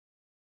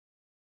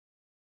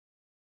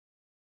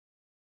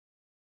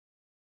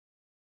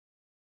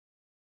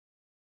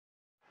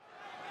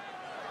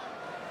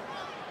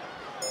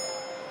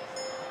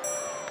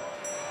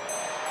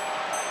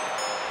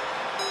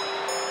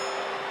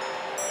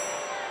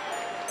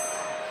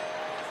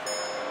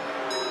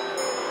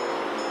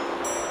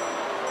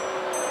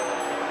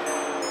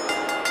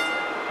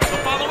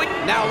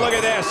Now look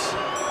at this.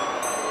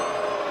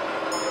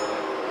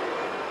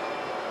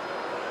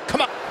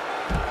 Come on.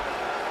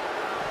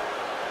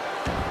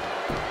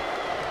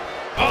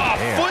 Oh,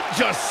 foot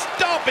just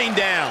stomping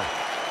down.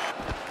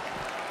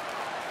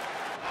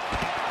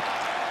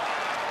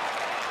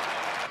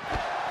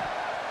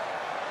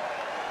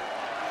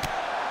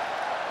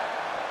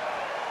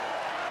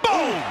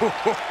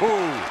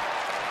 Boom!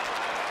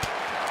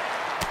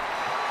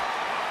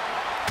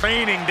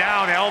 Raining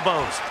down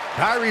elbows.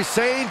 Kairi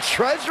Sane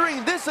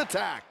treasuring this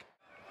attack.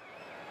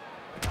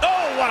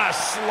 Oh, what a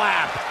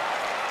slap.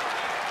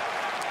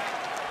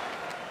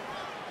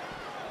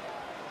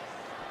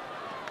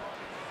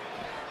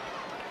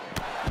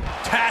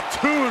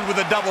 Tattooed with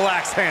a double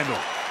axe handle.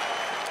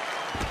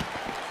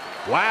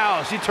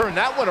 Wow, she turned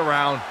that one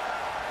around.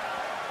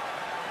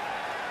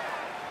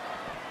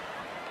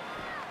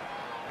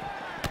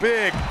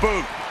 Big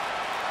boot.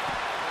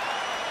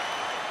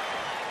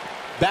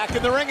 Back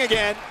in the ring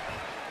again.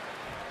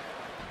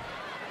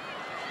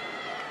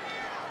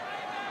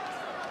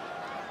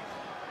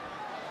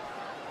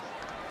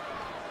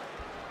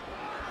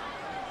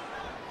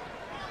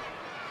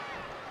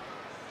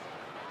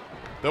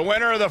 The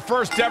winner of the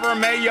first ever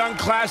Mae Young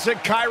Classic,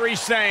 Kairi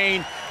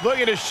Sane,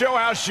 looking to show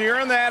how she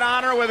earned that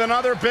honor with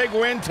another big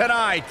win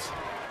tonight.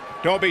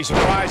 Don't be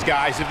surprised,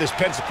 guys, if this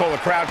Pensacola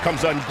crowd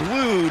comes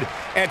unglued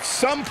at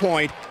some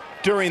point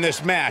during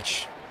this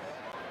match.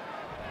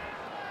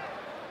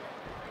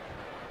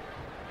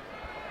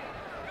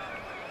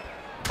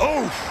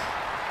 Oof!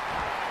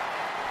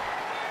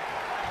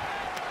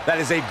 That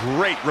is a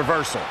great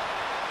reversal.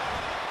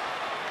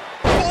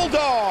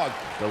 Bulldog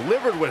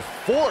delivered with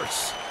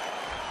force.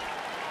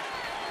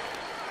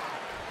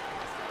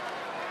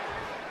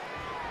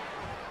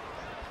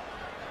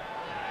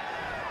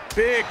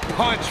 Big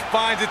punch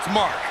finds its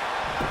mark.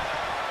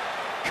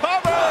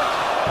 Cover!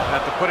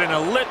 Have to put in a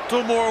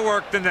little more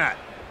work than that.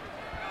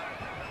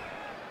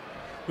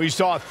 We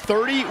saw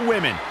 30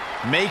 women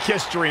make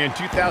history in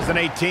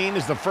 2018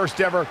 as the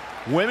first ever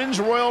Women's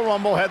Royal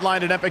Rumble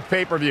headlined an epic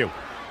pay-per-view.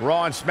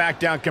 Raw and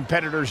SmackDown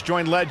competitors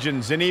joined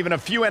legends and even a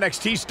few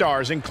NXT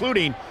stars,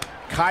 including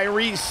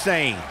Kairi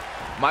Sane.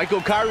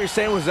 Michael, Kairi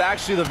Sane was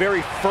actually the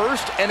very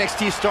first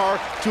NXT star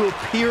to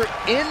appear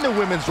in the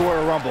Women's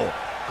Royal Rumble.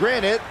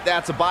 Granted,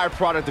 that's a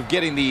byproduct of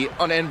getting the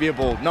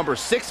unenviable number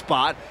 6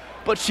 spot,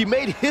 but she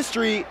made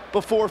history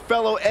before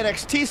fellow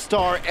NXT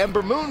star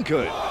Ember Moon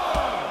could.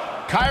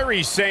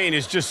 Kairi Sane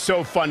is just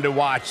so fun to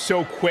watch,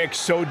 so quick,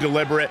 so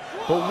deliberate.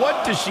 But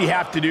what does she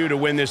have to do to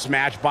win this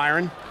match,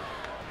 Byron?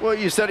 Well,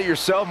 you said it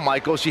yourself,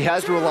 Michael. She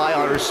has to rely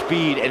on her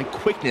speed and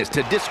quickness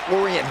to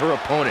disorient her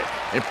opponent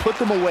and put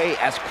them away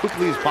as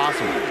quickly as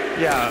possible.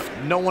 Yeah,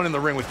 no one in the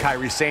ring with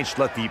Kairi Sane should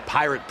let the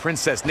Pirate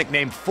Princess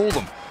nickname fool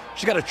them.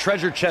 She's got a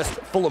treasure chest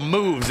full of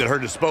moves at her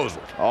disposal.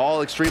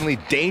 All extremely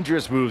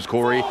dangerous moves,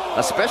 Corey,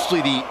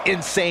 especially the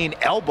insane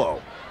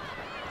elbow.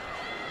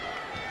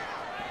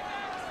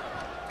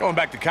 Going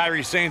back to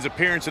Kairi Sane's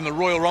appearance in the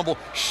Royal Rumble,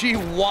 she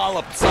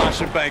walloped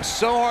Sasha Banks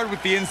so hard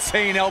with the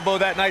insane elbow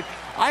that night.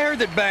 I heard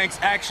that Banks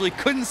actually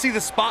couldn't see the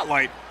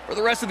spotlight for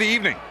the rest of the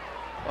evening.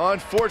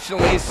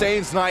 Unfortunately,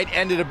 Sane's night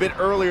ended a bit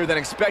earlier than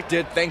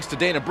expected thanks to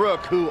Dana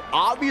Brooke, who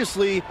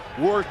obviously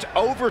worked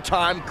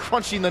overtime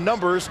crunching the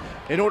numbers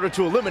in order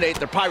to eliminate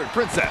the Pirate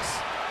Princess.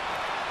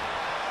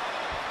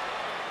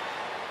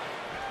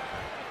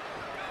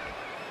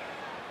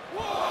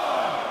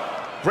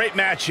 Great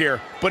match here,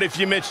 but if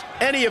you missed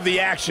any of the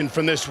action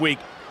from this week,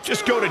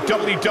 just go to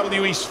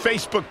WWE's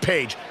Facebook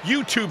page,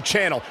 YouTube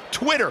channel,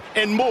 Twitter,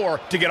 and more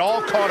to get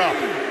all caught up.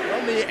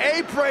 From the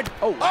apron,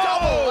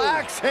 double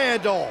axe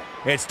handle.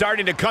 It's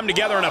starting to come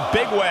together in a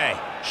big way.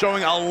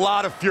 Showing a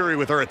lot of fury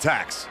with her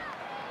attacks.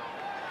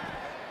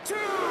 2, 3.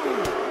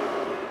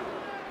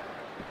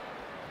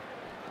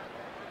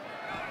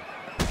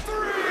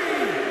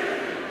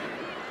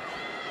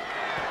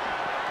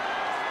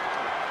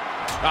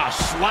 A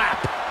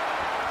slap.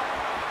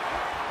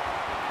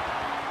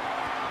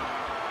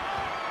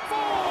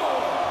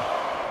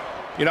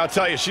 4. You know, I'll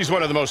tell you, she's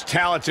one of the most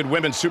talented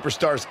women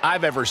superstars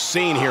I've ever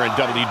seen here in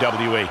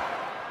WWE.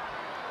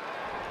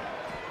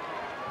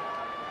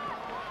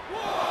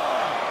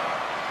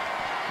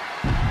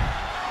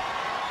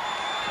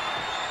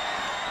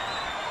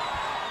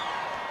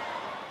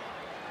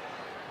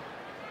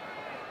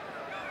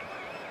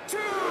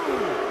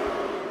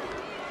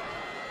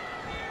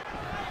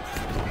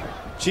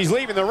 She's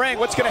leaving the ring.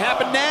 What's going to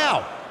happen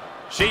now?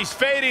 She's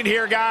fading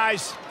here,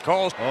 guys.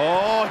 Calls.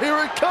 Oh, here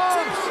it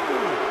comes.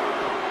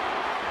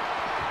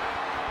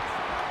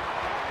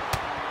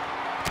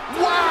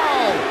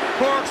 Wow!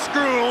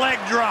 Corkscrew leg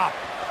drop.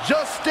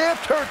 Just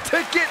stamped her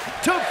ticket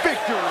to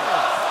victory.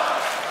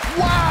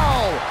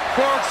 Wow!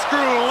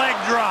 Corkscrew leg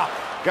drop.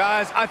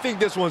 Guys, I think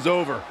this one's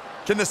over.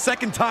 Can the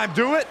second time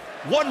do it?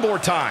 One more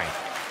time.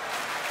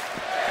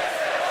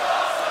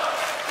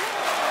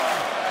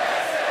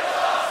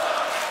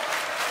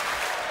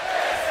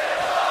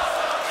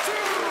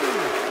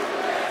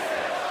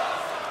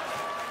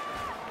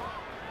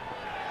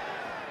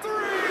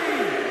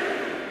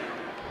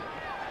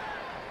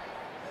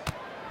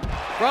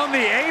 From the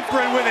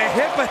apron with a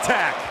hip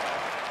attack.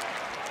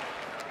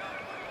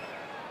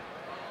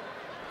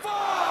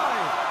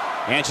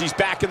 5. And she's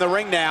back in the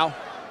ring now.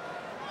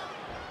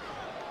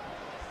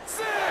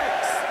 6.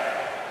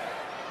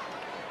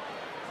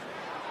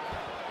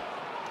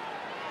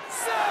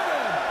 7.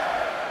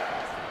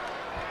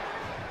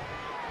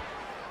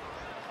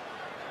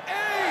 8.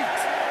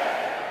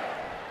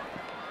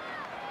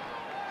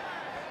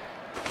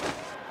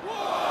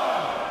 1.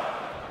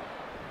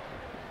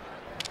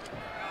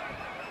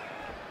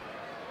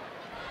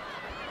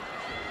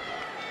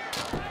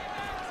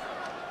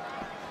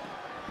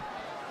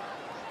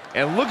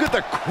 And look at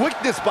the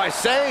quickness by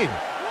Sane.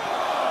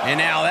 And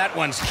now that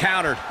one's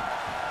countered.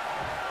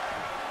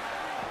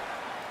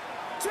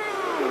 2.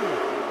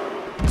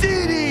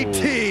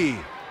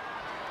 DDT.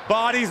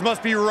 Bodies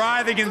must be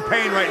writhing in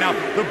pain right now.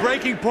 The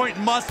breaking point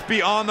must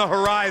be on the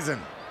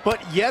horizon. But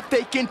yet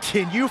they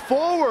continue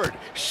forward,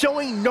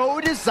 showing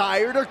no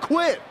desire to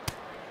quit.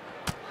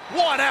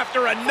 One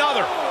after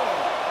another.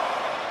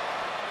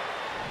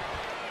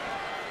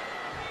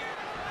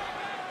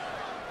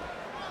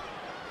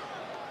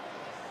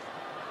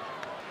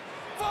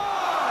 5.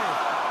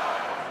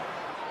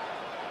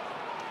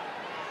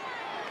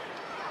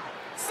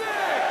 6.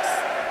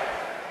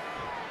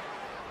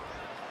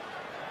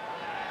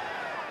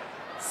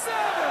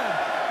 7.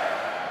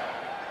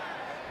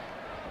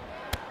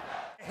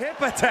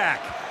 Hip attack.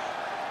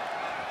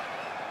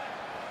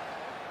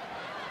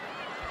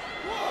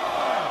 1.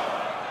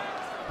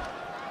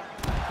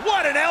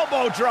 What an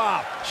elbow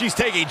drop. She's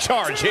taking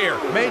charge here.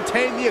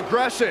 Maintain the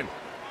aggression.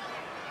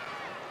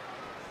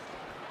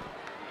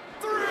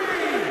 3.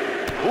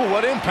 Ooh,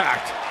 what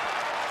impact.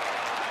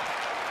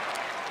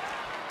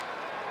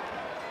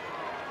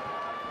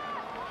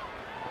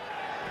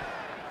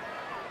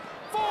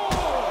 4.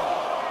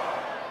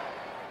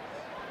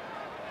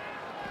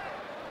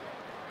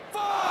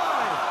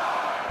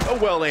 5. A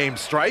well-aimed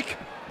strike.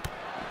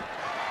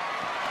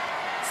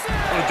 6.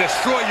 I'm gonna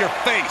destroy your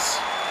face.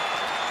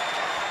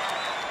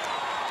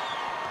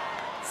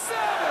 7.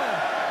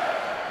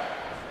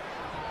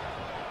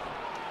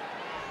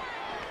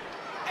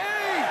 8.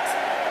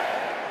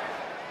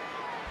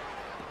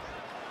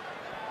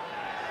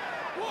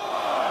 1.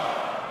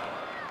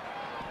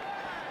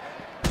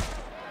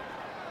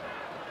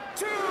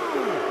 2.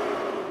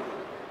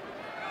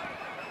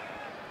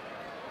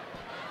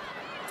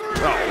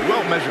 3. Oh,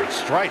 well-measured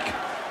strike.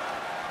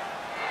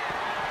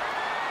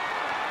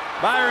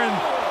 Byron,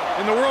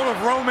 in the world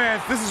of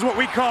romance, this is what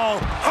we call,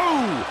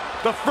 ooh,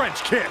 the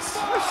French kiss.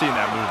 I've seen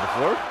that move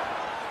before.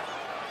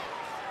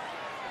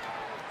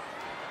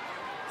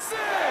 6.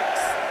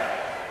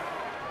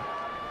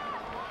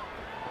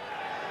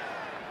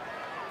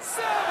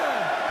 7.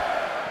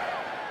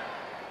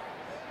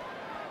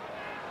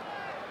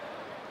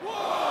 1.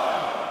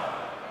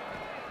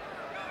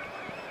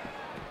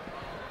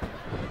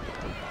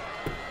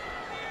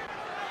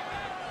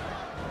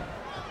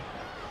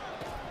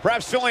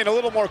 Perhaps feeling a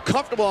little more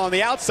comfortable on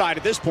the outside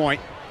at this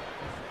point.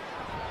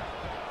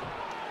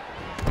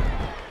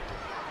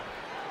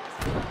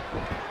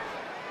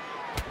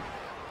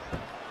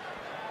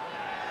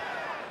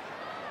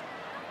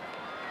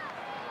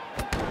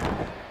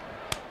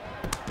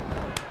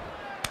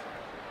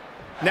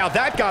 Now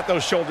that got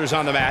those shoulders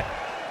on the mat.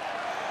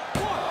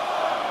 1,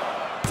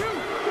 2, 3.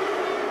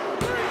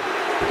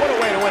 What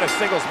a way to win a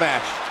singles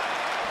match.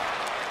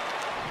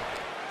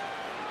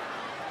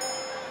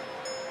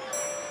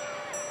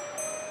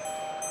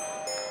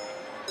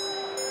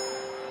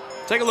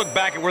 Take a look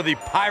back at where the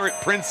Pirate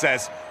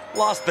Princess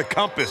lost the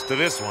compass to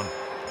this one.